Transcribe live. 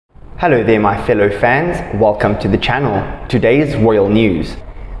Hello there my fellow fans, welcome to the channel. Today's royal news.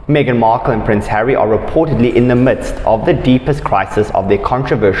 Meghan Markle and Prince Harry are reportedly in the midst of the deepest crisis of their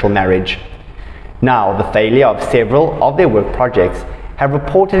controversial marriage. Now, the failure of several of their work projects have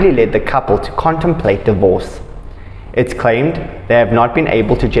reportedly led the couple to contemplate divorce. It's claimed they have not been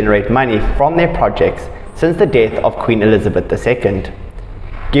able to generate money from their projects since the death of Queen Elizabeth II.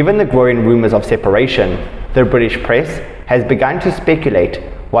 Given the growing rumours of separation, the British press has begun to speculate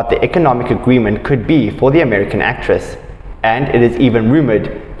what the economic agreement could be for the American actress, and it is even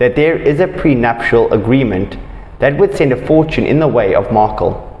rumoured that there is a prenuptial agreement that would send a fortune in the way of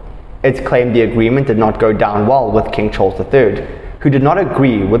Markle. It's claimed the agreement did not go down well with King Charles III, who did not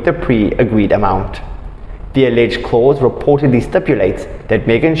agree with the pre-agreed amount. The alleged clause reportedly stipulates that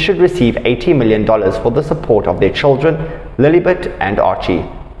Meghan should receive $80 million for the support of their children, Lilibet and Archie.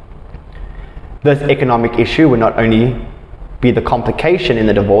 This economic issue would not only be the complication in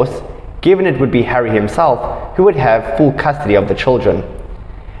the divorce, given it would be Harry himself who would have full custody of the children.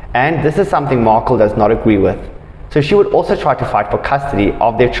 And this is something Markle does not agree with, so she would also try to fight for custody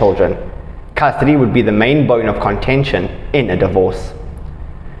of their children. Custody would be the main bone of contention in a divorce.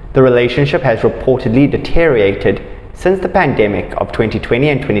 The relationship has reportedly deteriorated since the pandemic of 2020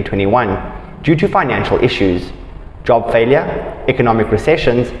 and 2021 due to financial issues, job failure, economic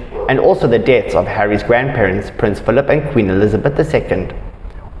recessions, and also the deaths of Harry's grandparents, Prince Philip and Queen Elizabeth II,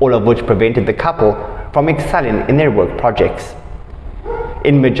 all of which prevented the couple from excelling in their work projects.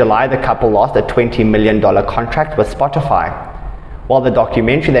 In mid-July, the couple lost a $20 million contract with Spotify, while the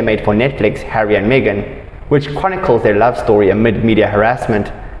documentary they made for Netflix, Harry and Meghan, which chronicles their love story amid media harassment,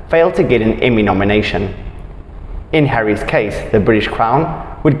 failed to get an Emmy nomination. In Harry's case, the British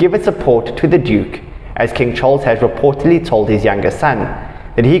Crown would give its support to the Duke, as King Charles has reportedly told his younger son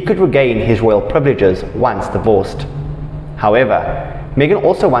that he could regain his royal privileges once divorced. However, Meghan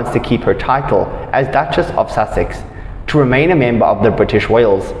also wants to keep her title as Duchess of Sussex, to remain a member of the British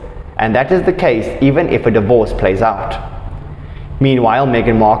royals, and that is the case even if a divorce plays out. Meanwhile,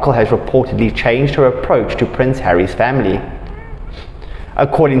 Meghan Markle has reportedly changed her approach to Prince Harry's family.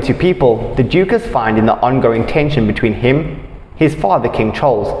 According to People, the Duke is finding the ongoing tension between him, his father King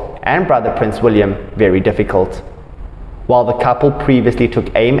Charles, and brother Prince William very difficult. While the couple previously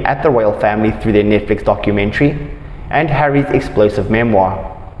took aim at the royal family through their Netflix documentary and Harry's explosive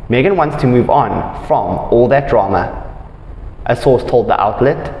memoir, Meghan wants to move on from all that drama. A source told the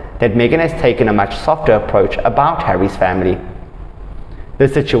outlet that Meghan has taken a much softer approach about Harry's family. The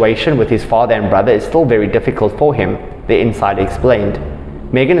situation with his father and brother is still very difficult for him, the insider explained.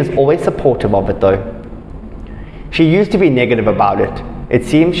 Meghan is always supportive of it though. She used to be negative about it. It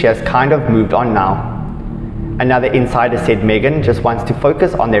seems she has kind of moved on now. Another insider said Meghan just wants to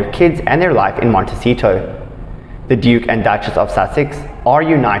focus on their kids and their life in Montecito. The Duke and Duchess of Sussex are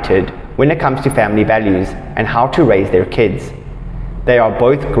united when it comes to family values and how to raise their kids. They are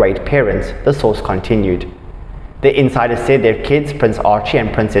both great parents, the source continued. The insider said their kids, Prince Archie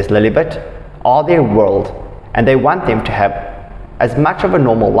and Princess Lilibet, are their world, and they want them to have as much of a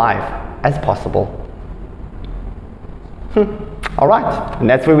normal life as possible. Alright, and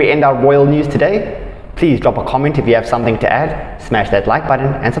that's where we end our royal news today. Please drop a comment if you have something to add, smash that like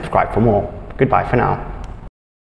button and subscribe for more. Goodbye for now.